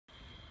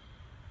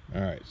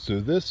Alright, so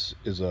this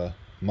is a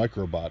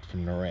MicroBot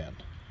from Naran.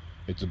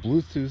 It's a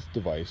Bluetooth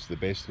device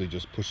that basically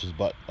just pushes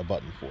a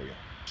button for you.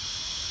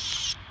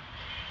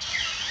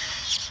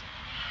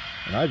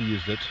 And I've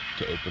used it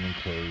to open and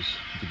close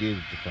the gate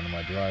at the front of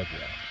my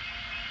driveway.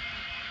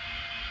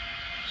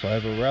 So I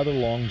have a rather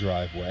long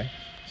driveway.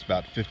 It's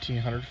about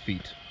 1,500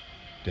 feet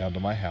down to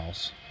my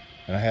house,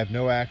 and I have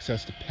no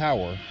access to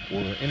power or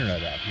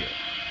internet out here.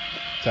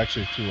 It's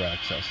actually through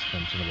access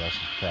from somebody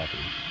else's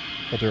property,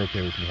 but they're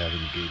okay with me having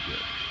a gate here.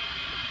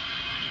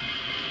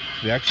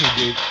 The actual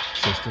gate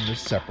system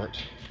is separate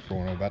from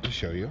what I'm about to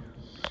show you.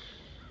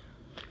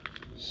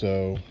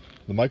 So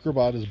the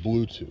MicroBot is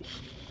Bluetooth,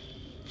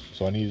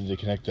 so I needed to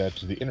connect that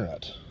to the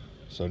internet.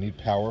 So I need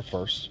power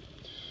first.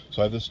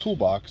 So I have this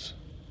toolbox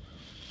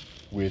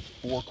with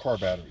 4 car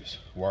batteries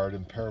wired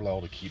in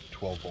parallel to keep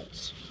 12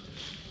 volts.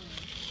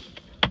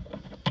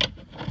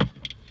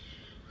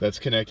 That's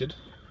connected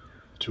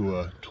to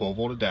a 12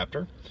 volt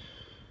adapter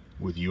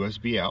with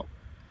USB out,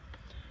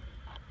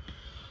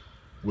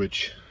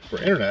 which for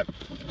internet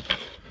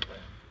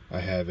I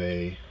have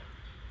a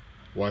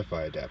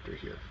Wi-Fi adapter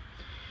here,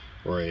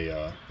 or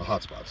a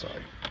hotspot,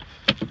 sorry,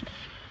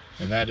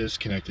 and that is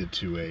connected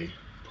to a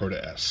Proto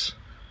S.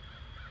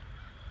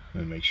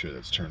 Let me make sure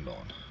that's turned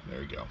on. There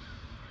we go.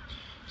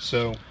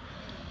 So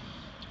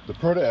the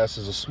Proto S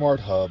is a smart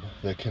hub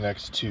that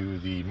connects to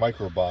the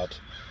MicroBot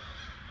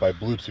by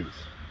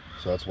Bluetooth,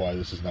 so that's why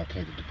this is not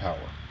connected to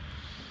power.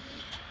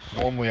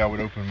 Normally I would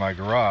open my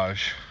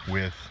garage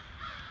with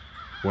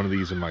one of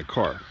these in my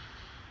car,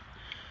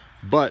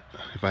 but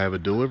if I have a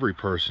delivery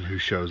person who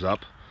shows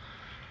up,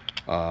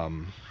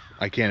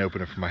 I can't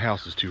open it from my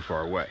house, it's too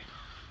far away.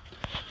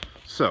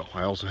 So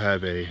I also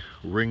have a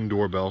Ring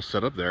doorbell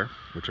set up there,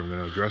 which I'm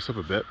going to dress up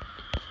a bit,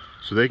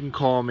 so they can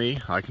call me,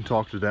 I can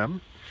talk to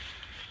them,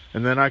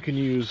 and then I can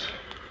use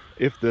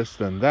if this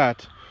then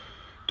that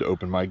to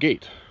open my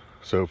gate.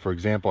 So for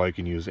example, I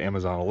can use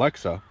Amazon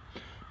Alexa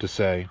to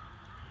say,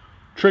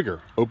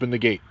 trigger, open the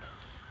gate.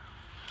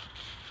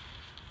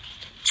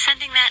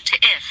 Sending that to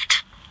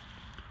IFT.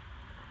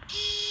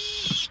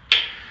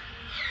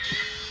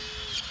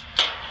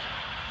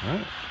 All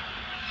right.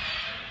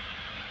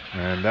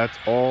 And that's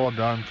all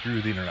done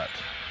through the internet.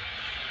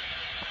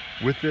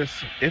 With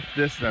this, if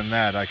this then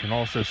that, I can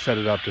also set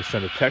it up to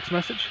send a text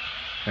message,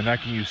 and I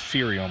can use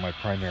Siri on my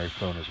primary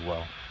phone as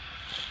well.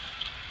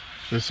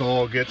 This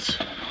all gets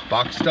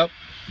boxed up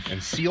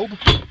and sealed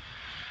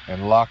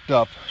and locked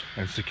up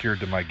and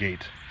secured to my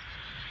gate.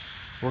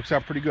 Works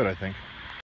out pretty good, I think.